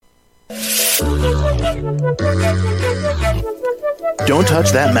Don't touch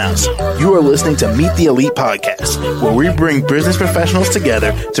that mouse. You are listening to Meet the Elite Podcast, where we bring business professionals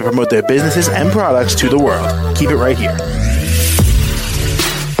together to promote their businesses and products to the world. Keep it right here.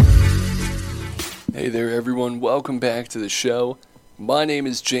 Hey there, everyone. Welcome back to the show. My name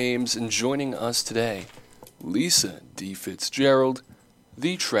is James, and joining us today, Lisa D. Fitzgerald,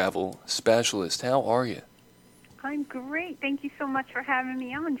 the travel specialist. How are you? I'm great. Thank you so much for having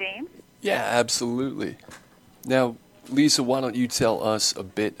me on, James. Yeah, absolutely. Now, Lisa, why don't you tell us a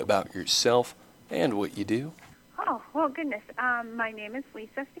bit about yourself and what you do? Oh, well, goodness. My name is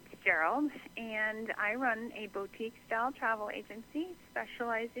Lisa Fitzgerald, and I run a boutique-style travel agency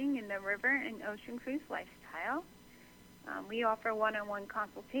specializing in the river and ocean cruise lifestyle. We offer one-on-one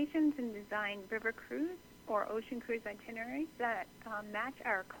consultations and design river cruise or ocean cruise itineraries that match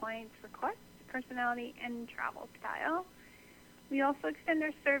our clients' requests, personality, and travel style. We also extend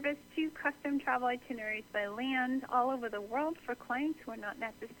our service to custom travel itineraries by land all over the world for clients who are not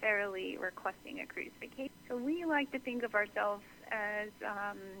necessarily requesting a cruise vacation. So we like to think of ourselves as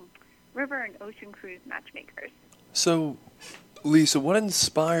river and ocean cruise matchmakers. So, Lisa, what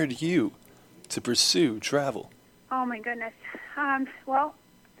inspired you to pursue travel? Oh, my goodness. Well,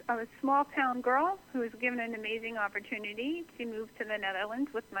 I was a small-town girl who was given an amazing opportunity to move to the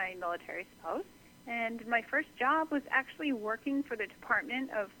Netherlands with my military spouse. And my first job was actually working for the Department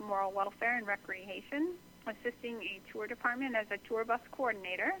of Moral Welfare and Recreation, assisting a tour department as a tour bus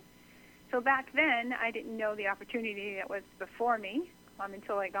coordinator. So back then, I didn't know the opportunity that was before me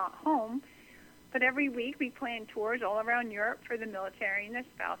until I got home. But every week, we planned tours all around Europe for the military and their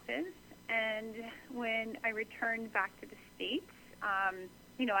spouses. And when I returned back to the States,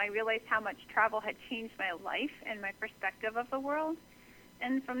 I realized how much travel had changed my life and my perspective of the world.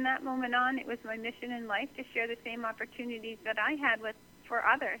 And from that moment on, it was my mission in life to share the same opportunities that I had for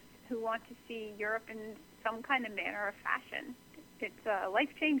others who want to see Europe in some kind of manner or fashion. It's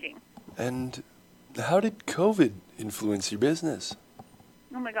life-changing. And how did COVID influence your business?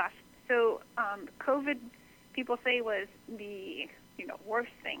 Oh, my gosh. So COVID, people say, was the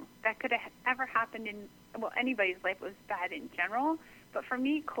worst thing that could have ever happened in, anybody's life was bad in general. But for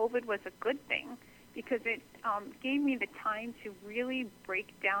me, COVID was a good thing, because it gave me the time to really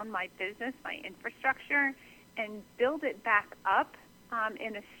break down my business, my infrastructure, and build it back up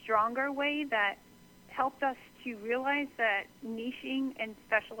in a stronger way that helped us to realize that niching and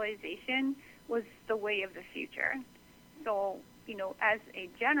specialization was the way of the future. So, as a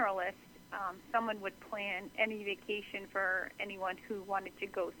generalist, someone would plan any vacation for anyone who wanted to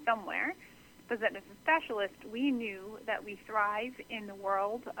go somewhere. But as a specialist, we knew that we thrive in the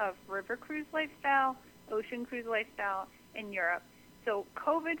world of river cruise lifestyle, ocean cruise lifestyle, in Europe. So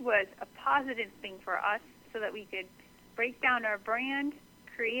COVID was a positive thing for us so that we could break down our brand,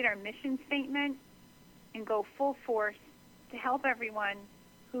 create our mission statement, and go full force to help everyone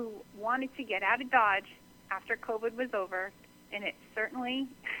who wanted to get out of Dodge after COVID was over. And it certainly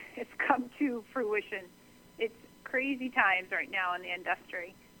has come to fruition. It's crazy times right now in the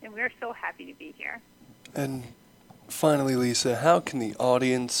industry. And we're so happy to be here. And finally, Lisa, how can the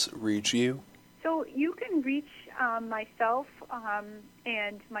audience reach you? So you can reach myself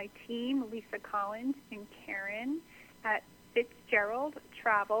and my team, Lisa Collins and Karen, at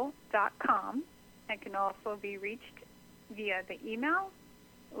Fitzgerald-04. I can also be reached via the email,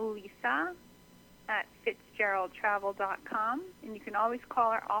 lisa@Fitzgerald-04. And you can always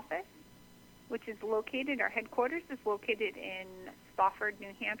call our office, which is located, our headquarters is located in Spofford,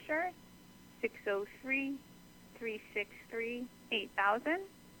 New Hampshire, 603-363-8000.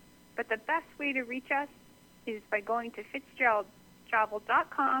 But the best way to reach us is by going to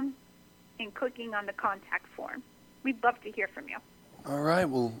Fitzgerald-04 and clicking on the contact form. We'd love to hear from you. All right.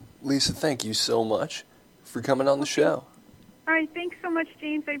 Well, Lisa, thank you so much for coming on the show. All right. Thanks so much,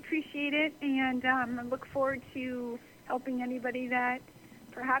 James. I appreciate it. And I look forward to helping anybody that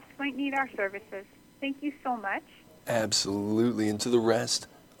perhaps might need our services. Thank you so much. Absolutely. And to the rest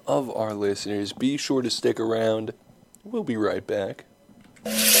of our listeners, be sure to stick around. We'll be right back.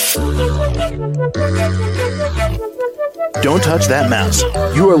 Don't touch that mouse.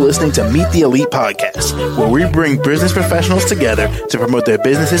 You are listening to Meet the Elite Podcast, where we bring business professionals together to promote their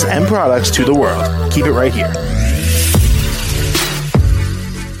businesses and products to the world. Keep it right here.